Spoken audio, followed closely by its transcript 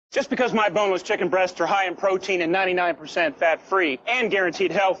Just because my boneless chicken breasts are high in protein and 99% fat-free and guaranteed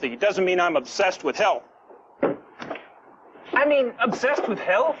healthy doesn't mean I'm obsessed with health. I mean, obsessed with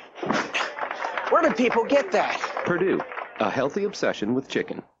health? Where do people get that? Perdue, a healthy obsession with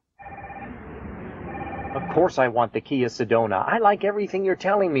chicken. Of course I want the Kia Sedona. I like everything you're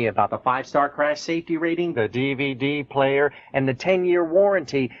telling me about the 5-star crash safety rating, the DVD player, and the 10-year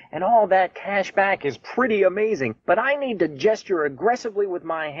warranty, and all that cash back is pretty amazing. But I need to gesture aggressively with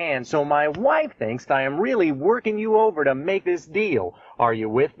my hand so my wife thinks I am really working you over to make this deal. Are you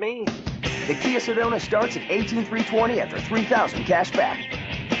with me? The Kia Sedona starts at $18,320 after $3,000 cash back.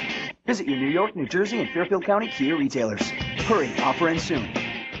 Visit your New York, New Jersey, and Fairfield County Kia retailers. Hurry, offer ends soon.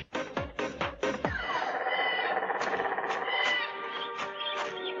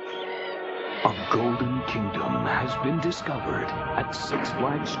 A golden kingdom has been discovered at Six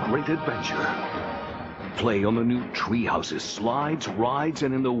Flags Great Adventure. Play on the new tree houses, slides, rides,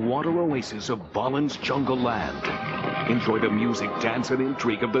 and in the water oasis of Balin's Jungle Land. Enjoy the music, dance, and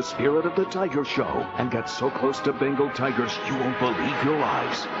intrigue of the Spirit of the Tiger show and get so close to Bengal tigers you won't believe your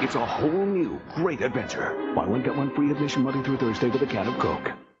eyes. It's a whole new great adventure. Buy one, get one free admission Monday through Thursday with a can of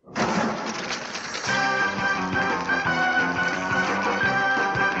Coke.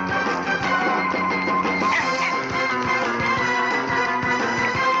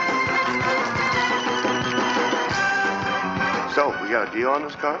 So, we got a deal on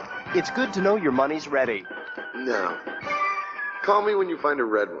this car? It's good to know your money's ready. No. Call me when you find a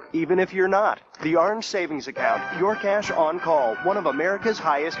red one. Even if you're not. The Orange Savings Account. Your cash on call. One of America's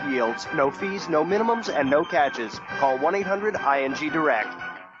highest yields. No fees, no minimums, and no catches. Call 1-800-ING-DIRECT.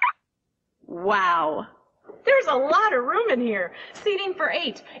 Wow. There's a lot of room in here. Seating for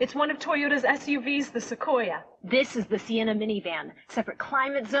 8. It's one of Toyota's SUVs, the Sequoia. This is the Sienna minivan. Separate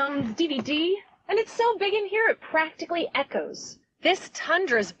climate zones, DVD. And it's so big in here it practically echoes. This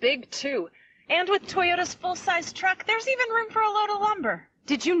Tundra's big too. And with Toyota's full-size truck, there's even room for a load of lumber.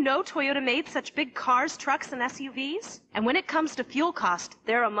 Did you know Toyota made such big cars, trucks, and SUVs? And when it comes to fuel cost,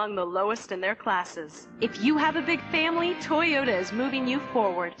 they're among the lowest in their classes. If you have a big family, Toyota is moving you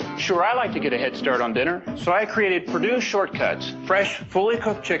forward. Sure, I like to get a head start on dinner, so I created Perdue Shortcuts. Fresh, fully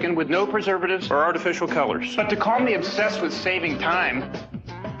cooked chicken with no preservatives or artificial colors. But to call me obsessed with saving time,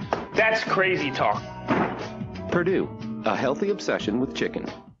 that's crazy talk. Perdue, a healthy obsession with chicken.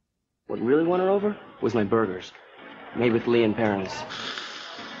 What really won her over was my burgers, made with Lee and Perrins.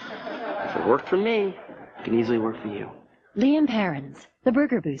 If it worked for me, it can easily work for you. Lee and Perrins, the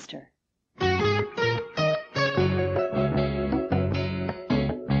burger booster.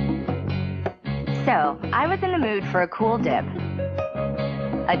 So, I was in the mood for a cool dip.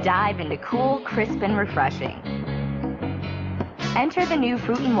 A dive into cool, crisp, and refreshing. Enter the new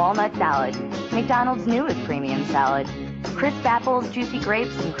fruit and walnut salad, McDonald's newest premium salad. Crisp apples, juicy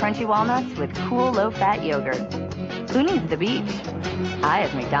grapes, and crunchy walnuts with cool, low-fat yogurt. Who needs the beach? I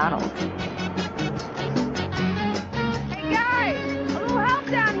have McDonald's. Hey guys, a little help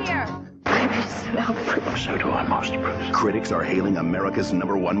down here. I smell fruit. So do I, Master Bruce. Critics are hailing America's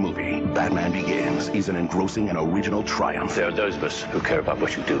 #1 movie. Batman Begins is an engrossing and original triumph. There are those of us who care about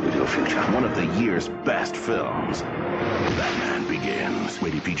what you do with your future. One of the year's best films. Batman Begins.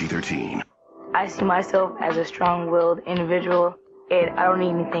 Rated PG-13. I see myself as a strong-willed individual, and I don't need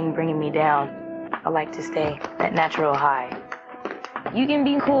anything bringing me down. I like to stay that natural high. You can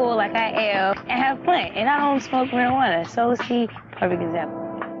be cool like I am and have fun, and I don't smoke marijuana, so see, perfect example.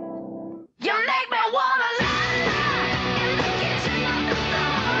 You make me wanna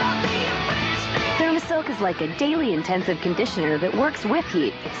ThermaSilk is like a daily intensive conditioner that works with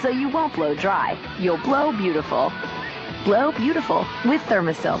heat, so you won't blow dry. You'll blow beautiful. Blow beautiful with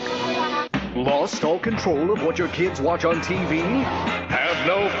ThermaSilk. Lost all control of what your kids watch on TV? Have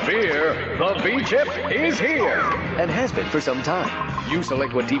no fear. The V-Chip is here and has been for some time. You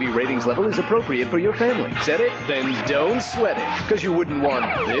select what TV ratings level is appropriate for your family. Set it, then don't sweat it, because you wouldn't want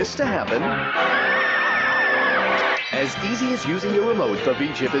this to happen. As easy as using your remote, the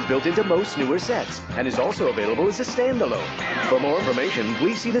V-Chip is built into most newer sets and is also available as a standalone. For more information,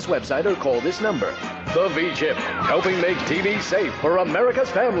 please see this website or call this number. The V-Chip, helping make TV safe for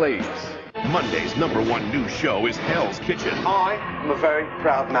America's families. Monday's #1 news show is Hell's Kitchen. I am a very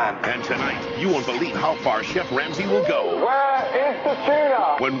proud man. And tonight, you won't believe how far Chef Ramsay will go. Where is the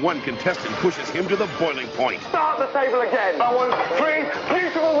tuna? When one contestant pushes him to the boiling point. Start the table again. I want 3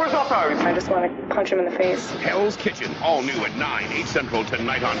 beautiful risottos. I just want to punch him in the face. Hell's Kitchen, all new at 9, 8 Central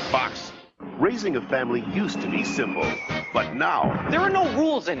tonight on Fox. Raising a family used to be simple. But now... There are no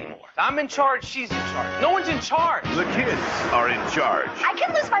rules anymore. I'm in charge, she's in charge. No one's in charge. The kids are in charge. I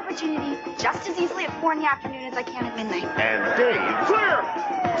can lose my virginity just as easily at 4 in the afternoon as I can at midnight. And Dave...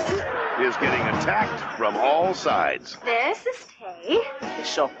 Clear! ...is getting attacked from all sides. This is Tay. The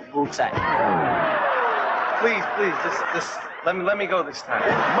shuffle boots out. Please, just let me go this time.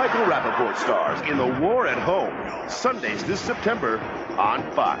 Michael Rappaport stars in The War at Home, Sundays this September on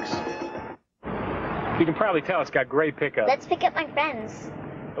Fox. You can probably tell it's got great pickup. Let's pick up my friends.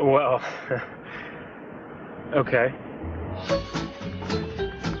 Well, okay.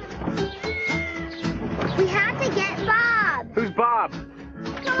 We have to get Bob. Who's Bob?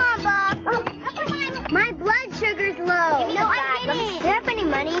 Come on, Bob. My blood sugar's low. No, I didn't. Do you have any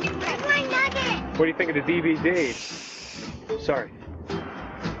money? Where's my nugget? What do you think of the DVD? Sorry.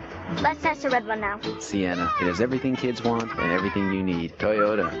 Let's test the red one now. Sienna, it has everything kids want and everything you need.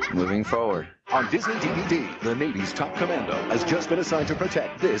 Toyota, moving forward. On Disney DVD, the Navy's top commando has just been assigned to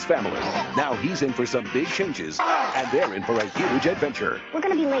protect this family. Now he's in for some big changes, and they're in for a huge adventure. We're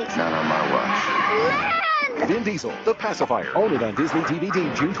gonna be late. Not on my watch. Vin Diesel, The Pacifier. Own it on Disney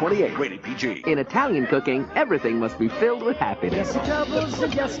DVD, June 28, rated PG. In Italian cooking, everything must be filled with happiness.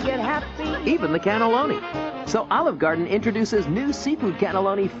 Just get happy. Even the cannelloni. So Olive Garden introduces new seafood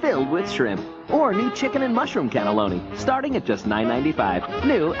cannelloni filled with shrimp. Or new chicken and mushroom cannelloni, starting at just $9.95.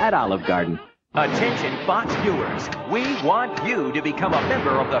 New at Olive Garden. Attention Fox viewers, we want you to become a member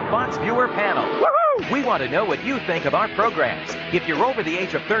of the Fox Viewer Panel. Woohoo! We want to know what you think of our programs. If you're over the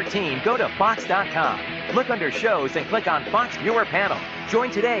age of 13, go to Fox.com. Look under shows and click on Fox Viewer Panel.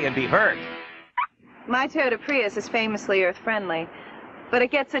 Join today and be heard. My Toyota Prius is famously earth-friendly, but it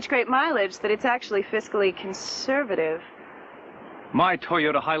gets such great mileage that it's actually fiscally conservative. My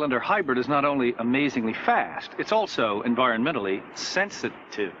Toyota Highlander Hybrid is not only amazingly fast, it's also environmentally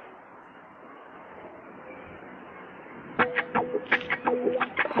sensitive.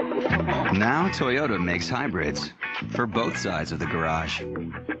 Now Toyota makes hybrids for both sides of the garage.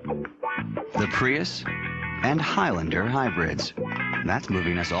 The Prius and Highlander hybrids. That's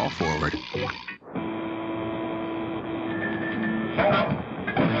moving us all forward.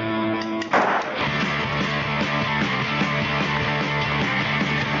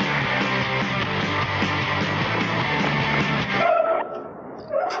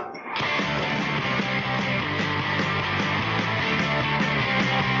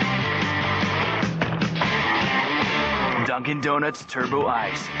 Dunkin' Donuts Turbo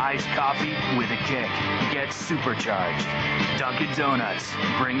Ice. Iced coffee with a kick. Get supercharged. Dunkin' Donuts.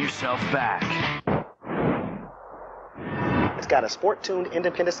 Bring yourself back. It's got a sport-tuned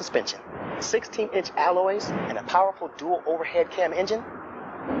independent suspension, 16-inch alloys, and a powerful dual overhead cam engine.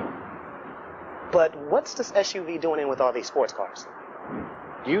 But what's this SUV doing in with all these sports cars?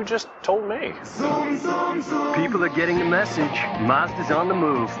 You just told me. People are getting the message. Mazda's on the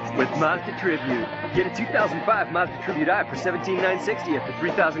move with Mazda Tribute. Get a 2005 Mazda Tribute I for $17,960 after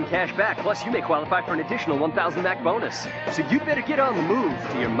 $3,000 cash back. Plus, you may qualify for an additional $1,000 back bonus. So you better get on the move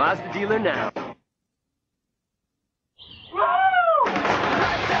to your Mazda dealer now.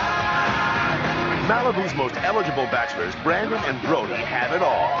 Malibu's most eligible bachelors, Brandon and Brody, have it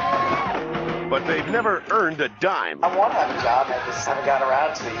all. But they've never earned a dime. I want to have a job, I just haven't got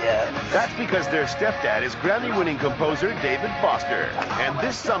around to it yet. That's because their stepdad is Grammy-winning composer David Foster. And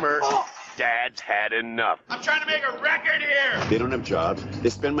this summer, Dad's had enough. I'm trying to make a record here! They don't have jobs. They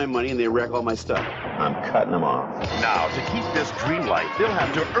spend my money and they wreck all my stuff. I'm cutting them off. Now, to keep this dream life, they'll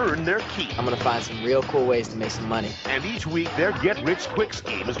have to earn their keep. I'm gonna find some real cool ways to make some money. And each week, their get-rich-quick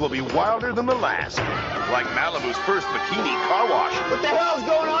schemes will be wilder than the last. Like Malibu's first bikini car wash. What the hell's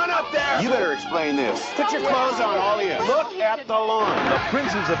going on up there? You better explain this. Put your clothes on, all of you. Look at the lawn. The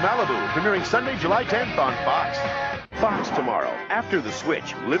Princes of Malibu, premiering Sunday, July 10th on Fox. Fox tomorrow. After the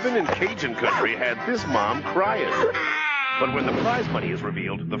switch, Living in Cajun Country had this mom crying. But when the prize money is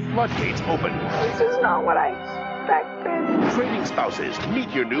revealed, the floodgates open. This is not what I expected. Trading Spouses. Meet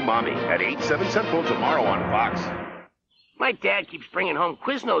your new mommy at 8, 7 Central tomorrow on Fox. My dad keeps bringing home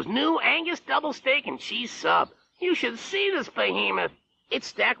Quiznos' new Angus double steak and cheese sub. You should see this behemoth. It's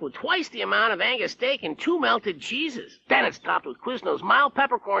stacked with twice the amount of Angus steak and 2 melted cheeses. Then it's topped with Quiznos' mild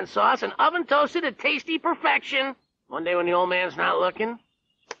peppercorn sauce and oven toasted to tasty perfection. One day when the old man's not looking,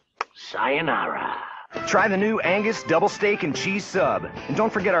 sayonara. Try the new Angus double steak and cheese sub. And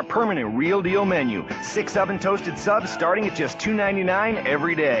don't forget our permanent real deal menu. 6 oven toasted subs starting at just $2.99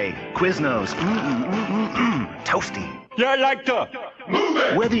 every day. Quiznos. Toasty. Yeah, I like to move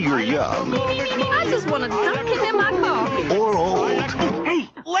it. Whether you're young I just want a Dunkin in my coffee. or old, Hey,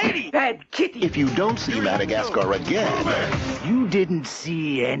 lady! Bad kitty! if you don't see Madagascar again, You didn't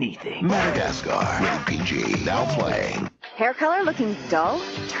see anything. Madagascar, rated PG, now playing. Hair color looking dull?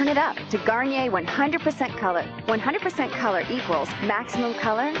 Turn it up to Garnier 100% color. 100% color equals maximum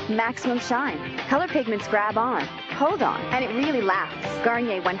color, maximum shine. Color pigments grab on, hold on, and it really lasts.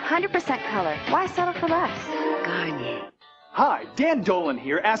 Garnier 100% color. Why settle for less? Garnier. Hi, Dan Dolan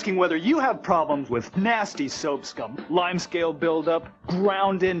here, asking whether you have problems with nasty soap scum, limescale buildup,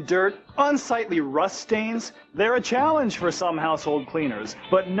 ground-in dirt, unsightly rust stains. They're a challenge for some household cleaners,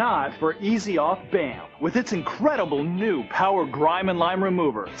 but not for Easy Off BAM. With its incredible new Power Grime and Lime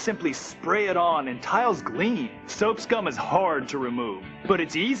Remover, simply spray it on and tiles gleam. Soap scum is hard to remove, but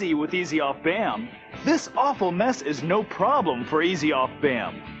it's easy with Easy Off BAM. This awful mess is no problem for Easy Off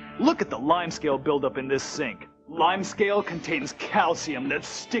BAM. Look at the limescale buildup in this sink. Limescale contains calcium that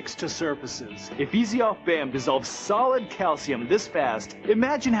sticks to surfaces. If Easy Off BAM dissolves solid calcium this fast,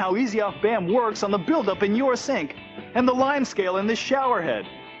 imagine how Easy Off BAM works on the buildup in your sink and the limescale in this shower head.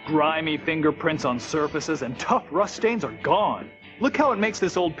 Grimy fingerprints on surfaces and tough rust stains are gone. Look how it makes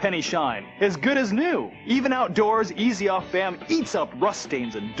this old penny shine, as good as new. Even outdoors, Easy Off BAM eats up rust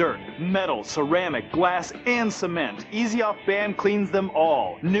stains and dirt, metal, ceramic, glass, and cement. Easy Off BAM cleans them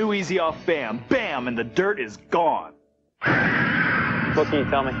all. New Easy Off BAM, bam, and the dirt is gone. What can you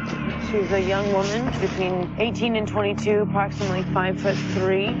tell me? She's a young woman between 18 and 22, approximately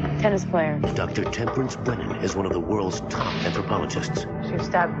 5'3", tennis player. Dr. Temperance Brennan is one of the world's top anthropologists. She was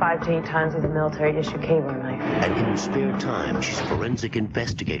stabbed 5 to 8 times with a military-issue cable knife. And in her spare time, she's a forensic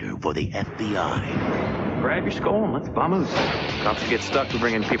investigator for the FBI. Grab your skull and let's vamoose. Cops get stuck for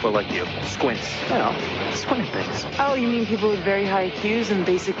bringing people like you. Squints. Well, squint things. Oh, you mean people with very high IQs and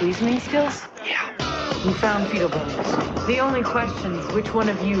basic reasoning skills? Yeah. You found fetal bones. The only question is which one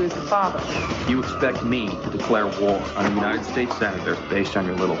of you is the father? You expect me to declare war on a United States senator based on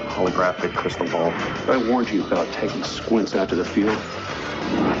your little holographic crystal ball? I warned you about taking squints out to the field.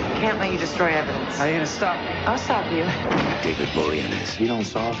 Can't let you destroy evidence. How are you gonna stop me? I'll stop you. David Boreanaz. You don't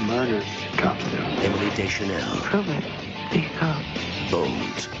solve murders. Cops do. Emily Deschanel. Prove it. Be a cop.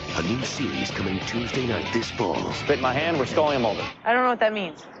 Bones. A new series coming Tuesday night this fall. Spit in my hand, we're sculling them over. I don't know what that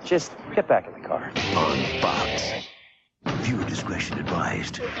means. Just get back in the car. On Fox. Viewer discretion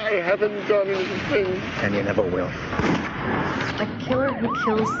advised. I haven't done anything. And you never will. A killer who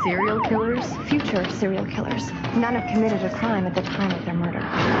kills serial killers, future serial killers. None have committed a crime at the time of their murder.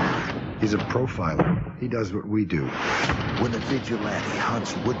 He's a profiler. He does what we do. When a vigilante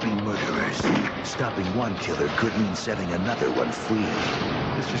hunts would-be murderers, stopping one killer could mean setting another one free.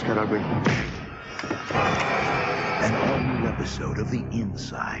 This just got ugly. An all-new episode of The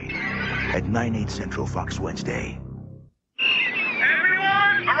Inside at 9/8 Central Fox Wednesday.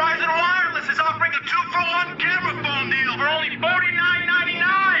 Everyone, Verizon Wireless is offering a 2-for-1 camera phone deal for only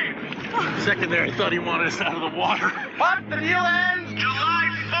 $49.99. Secondary thought he wanted us out of the water. What? The deal ends July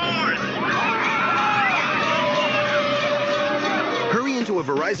 4th. Hurry into a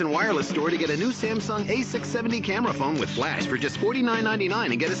Verizon Wireless store to get a new Samsung A670 camera phone with flash for just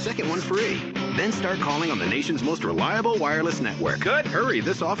 $49.99 and get a second one free. Then start calling on the nation's most reliable wireless network. Good. Hurry,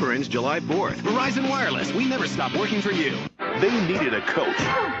 this offer ends July 4th. Verizon Wireless, we never stop working for you. They needed a coach,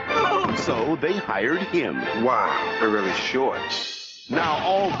 so they hired him. Wow, they're really short. Now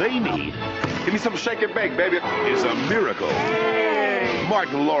all they need, Give me some shake and bake, baby. is a miracle.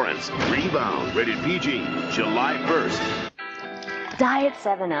 Martin Lawrence, Rebound, rated PG, July 1st. Diet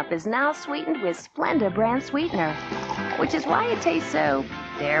 7-Up is now sweetened with Splenda brand sweetener, which is why it tastes so,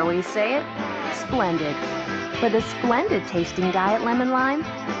 dare we say it, splendid. For the splendid tasting Diet Lemon Lime,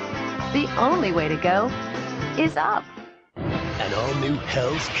 the only way to go is up. An all-new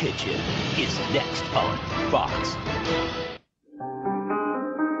Hell's Kitchen is next on Fox.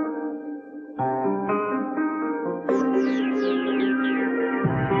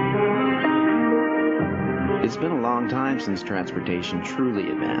 It's been a long time since transportation truly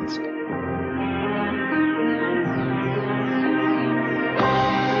advanced.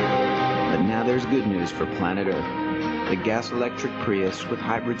 But now there's good news for planet Earth. The gas-electric Prius with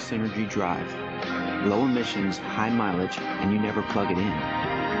hybrid synergy drive. Low emissions, high mileage, and you never plug it in.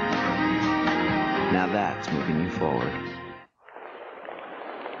 Now that's moving you forward.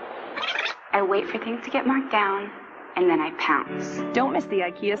 I wait for things to get marked down, and then I pounce. Don't miss the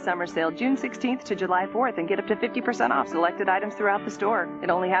IKEA summer sale June 16th to July 4th and get up to 50% off selected items throughout the store. It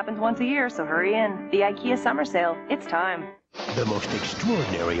only happens once a year, so hurry in. The IKEA summer sale, it's time. The most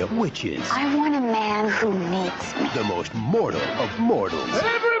extraordinary of witches. I want a man who needs me. The most mortal of mortals.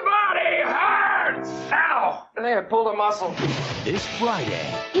 Everybody hurts! Ow! I think I pulled a muscle. This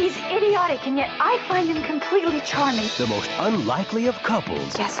Friday, He's idiotic, and yet I find him completely charming. the most unlikely of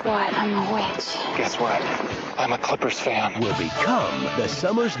couples. Guess what? I'm a witch. Guess what? I'm a Clippers fan. Will become the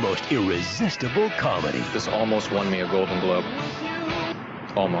summer's most irresistible comedy. This almost won me a Golden Globe.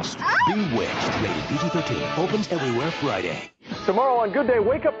 Almost. Bewitched, rated PG-13, opens everywhere Friday. Tomorrow on Good Day,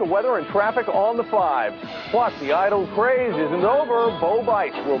 wake up to weather and traffic on the 5s. Plus, the idol craze isn't over. Bo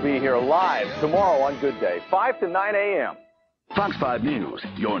Bites will be here live tomorrow on Good Day, 5 to 9 a.m. Fox 5 News,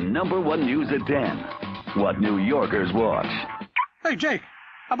 your #1 news at 10. What New Yorkers watch. Hey, Jake,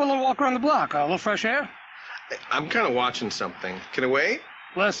 how about a little walk around the block? A little fresh air? I'm kind of watching something. Can it wait?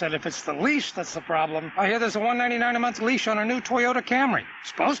 Listen, if it's the leash that's the problem, I hear there's a $199 a month leash on a new Toyota Camry. It's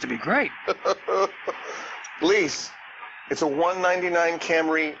supposed to be great. Lease. It's a $199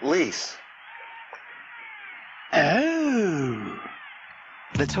 Camry lease. Oh.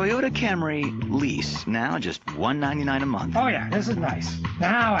 The Toyota Camry lease, now just $199 a month. Oh, yeah, this is nice.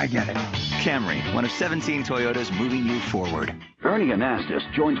 Now I get it. Camry, one of 17 Toyotas moving you forward. Ernie Anastas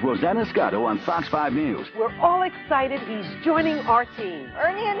joins Rosanna Scotto on Fox 5 News. We're all excited he's joining our team.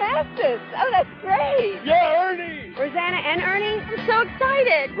 Ernie Anastas. Oh, that's great. Yeah, Ernie. Rosanna and Ernie. I'm so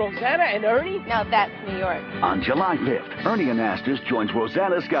excited. Rosanna and Ernie? No, that's New York. On July 5th, Ernie Anastas joins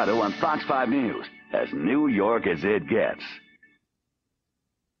Rosanna Scotto on Fox 5 News. As New York as it gets.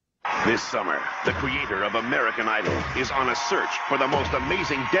 This summer, the creator of American Idol is on a search for the most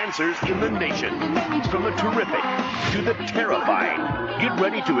amazing dancers in the nation. From the terrific to the terrifying, get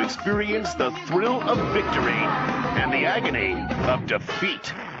ready to experience the thrill of victory and the agony of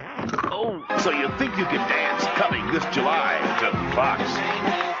defeat. Oh, so you think you can dance? Coming this July to Fox.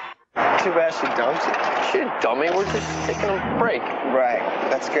 Too bad she dumped it. Shit, dummy, we're just taking a break. Right,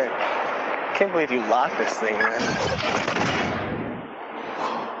 that's good. Can't believe you locked this thing, man.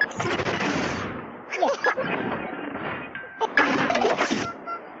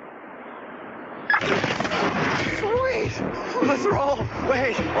 Wait, what's wrong?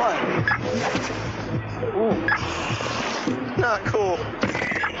 Wait, what? Ooh. Not cool.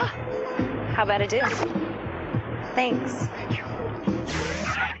 How about a do? Thanks.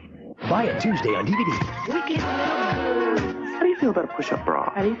 Buy it Tuesday on DVD. How do you feel about a push-up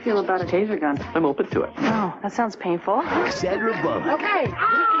bra? How do you feel about a taser gun? I'm open to it. Oh, that sounds painful. Sandra Bullock. Okay.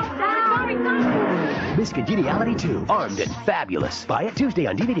 Miss Congeniality 2, armed and fabulous. Buy it Tuesday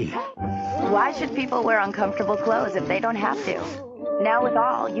on DVD. Why should people wear uncomfortable clothes if they don't have to? Now with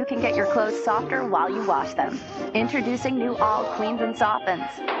All, you can get your clothes softer while you wash them. Introducing new All Cleans and Softens.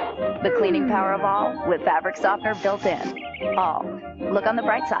 The cleaning power of All with fabric softener built in. All. Look on the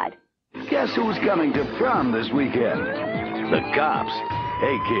bright side. Guess who's coming to prom this weekend? The cops.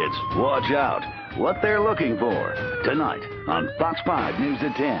 Hey, kids, watch out. What they're looking for. Tonight on Fox 5 News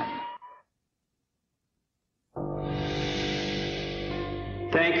at 10.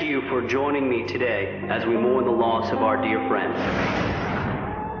 Thank you for joining me today as we mourn the loss of our dear friend.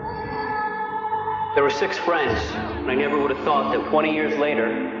 There were 6 friends, and I never would have thought that 20 years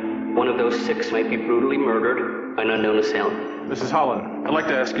later, one of those 6 might be brutally murdered by an unknown assailant. Mrs. Holland, I'd like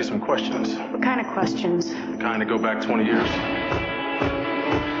to ask you some questions. What kind of questions? Kind of go back 20 years.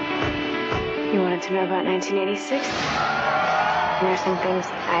 You wanted to know about 1986? There's some things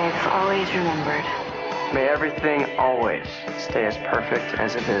I've always remembered. May everything always stay as perfect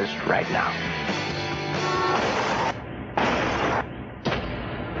as it is right now.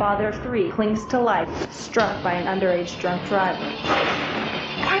 Father of 3 clings to life, struck by an underage drunk driver.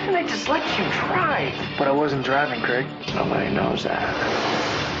 Why didn't they just let you drive? But I wasn't driving, Craig. Nobody knows that.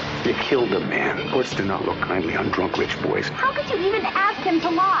 You killed a man. Courts do not look kindly on drunk rich boys. How could you even ask him to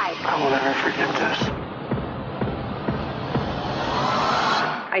lie? I will never forget this.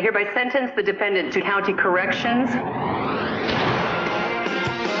 I hereby sentence the defendant to county corrections.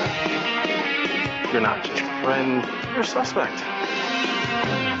 You're not just a friend, you're a suspect.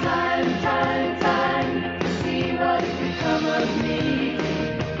 Time, see what become of me.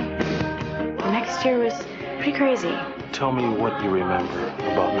 Next year was pretty crazy. Tell me what you remember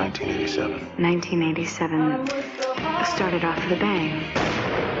about 1987. 1987 started off with a bang.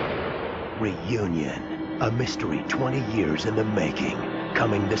 Reunion. A mystery 20 years in the making.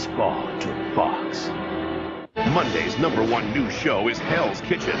 Coming this fall to Fox. Monday's #1 news show is Hell's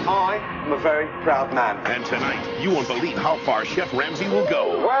Kitchen. I am a very proud man. And tonight, you won't believe how far Chef Ramsay will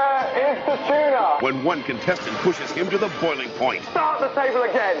go. Where is the tuna? When one contestant pushes him to the boiling point. Start the table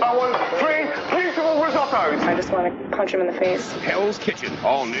again. I want 3 beautiful risottos. I just want to punch him in the face. Hell's Kitchen,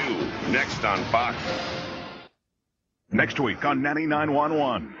 all new. Next on Fox. Next week on Nanny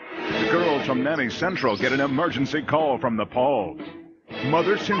 911. The girls from Nanny Central get an emergency call from the Pauls.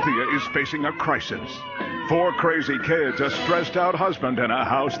 Mother Cynthia is facing a crisis. 4 crazy kids, a stressed-out husband, and a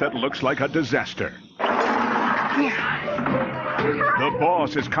house that looks like a disaster. The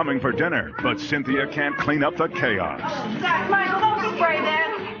boss is coming for dinner, but Cynthia can't clean up the chaos. Michael, don't spray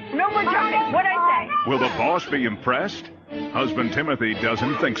that. No more jumping. What'd I say? Will the boss be impressed? Husband Timothy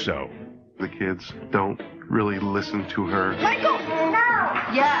doesn't think so. The kids don't really listen to her. Michael! No!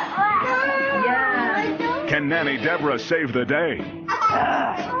 Yes. Yes. Can Nanny Deborah save the day?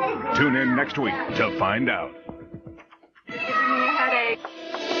 Tune in next week to find out. Giving me a headache.